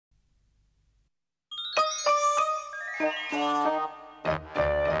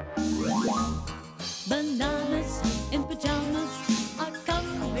Bananas in pyjamas are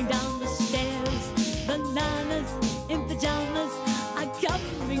coming down the stairs. Bananas in pyjamas are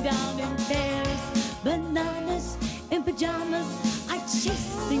coming down in pairs. Bananas in pyjamas are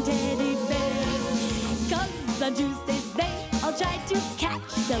chasing teddy bears. 'Cause on Tuesdays they all try to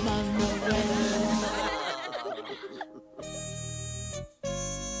catch them unawares.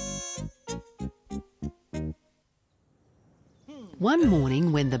 One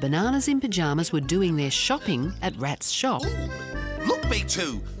morning, when the bananas in pyjamas were doing their shopping at Rat's shop... Ooh, look,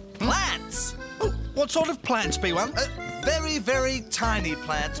 B2! Plants! Oh, what sort of plants, B1? Very, very tiny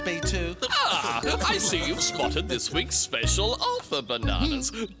plants, B2. Ah, I see you've spotted this week's special offer,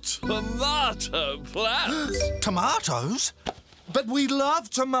 Bananas. Tomato plants. Tomatoes? But we love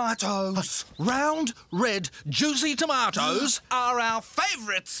tomatoes. Round, red, juicy tomatoes Are our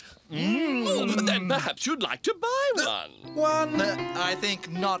favourites. Then perhaps you'd like to buy one. One... I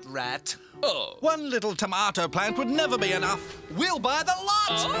think not, Rat. Oh. One little tomato plant would never be enough. We'll buy the lot.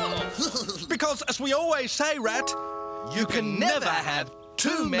 Oh. Because, as we always say, Rat, You can never have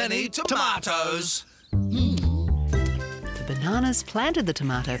too many tomatoes. The bananas planted the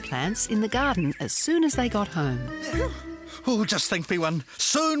tomato plants in the garden as soon as they got home. Oh, just think, B1.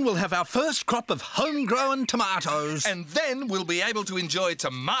 Soon we'll have our first crop of homegrown tomatoes. And then we'll be able to enjoy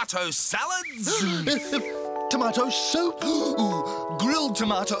tomato salads. Tomato soup. Grilled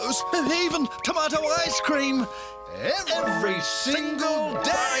tomatoes. Even tomato ice cream. Every single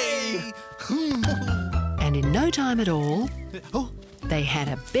day. And in no time at all, they had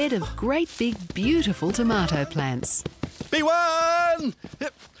a bed of great big beautiful tomato plants. B1!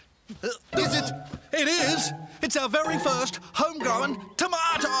 Is it? It is. It's our very first homegrown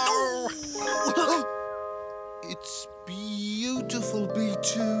tomato. It's beautiful,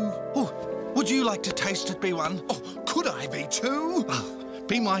 B2. Oh, would you like to taste it, B1? Oh, could I, B2?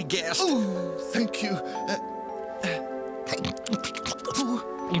 Be my guest. Oh, thank you.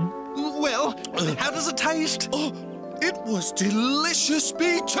 Well, how does it taste? Oh, it was delicious,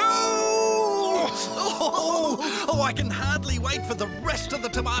 B2! Oh, I can hardly wait for the rest of the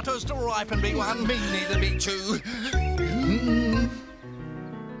tomatoes to ripen, B1. Me neither, B2.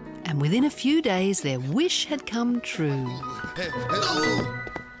 And within a few days, their wish had come true.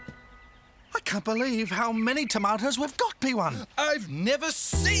 I can't believe how many tomatoes we've got, B1. I've never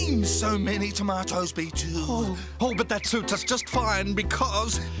seen so many tomatoes, B2. Oh, but that suits us just fine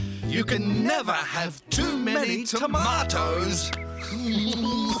because You can never have too many tomatoes.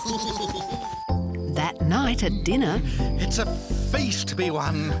 That night at dinner, it's a feast,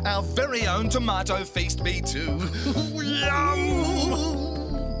 B1. Our very own tomato feast, B2. Yum!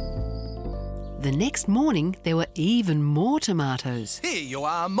 the next morning, there were even more tomatoes. Here you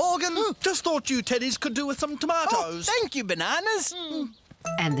are, Morgan. Just thought you teddies could do with some tomatoes. Thank you, Bananas.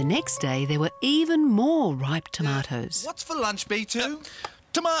 And the next day, there were even more ripe tomatoes. What's for lunch, B2?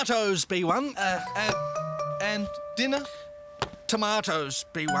 Tomatoes, B1. And dinner? Tomatoes,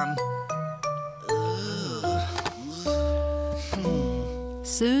 B1.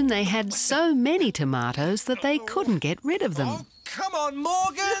 Soon they had so many tomatoes that they couldn't get rid of them. Oh, come on,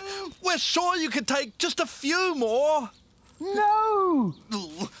 Morgan. We're sure you could take just a few more. No!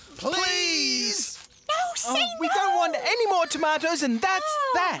 Please. No, say We don't want any more tomatoes, and that's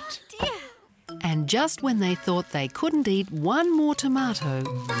that. dear. And just when they thought they couldn't eat one more tomato,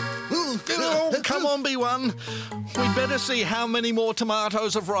 Oh, come on, B1. We'd better see how many more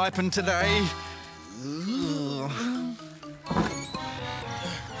tomatoes have ripened today.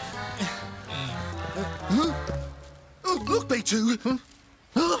 Oh, look, B2.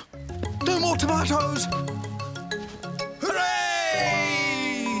 Two more tomatoes.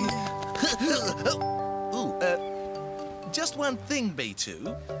 Hooray! Just one thing,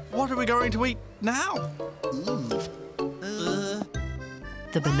 B2. What are we going to eat now?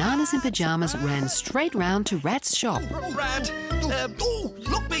 the bananas in pyjamas ran straight round to Rat's shop. Rat.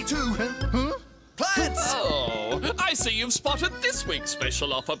 Look, B2. Plants. Oh, I see you've spotted this week's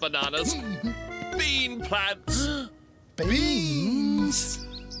special offer, Bananas. Bean plants. Beans.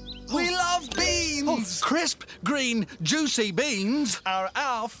 We love beans. Crisp, green, juicy beans. Are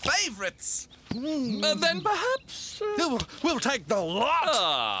our favourites. Then perhaps... We'll take the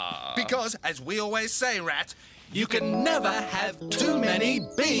lot. Because, as we always say, Rat, you can never have too many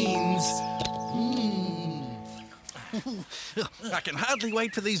beans. I can hardly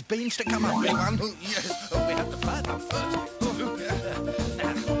wait for these beans to come up, B1. Yes. Oh, we have to plant them first.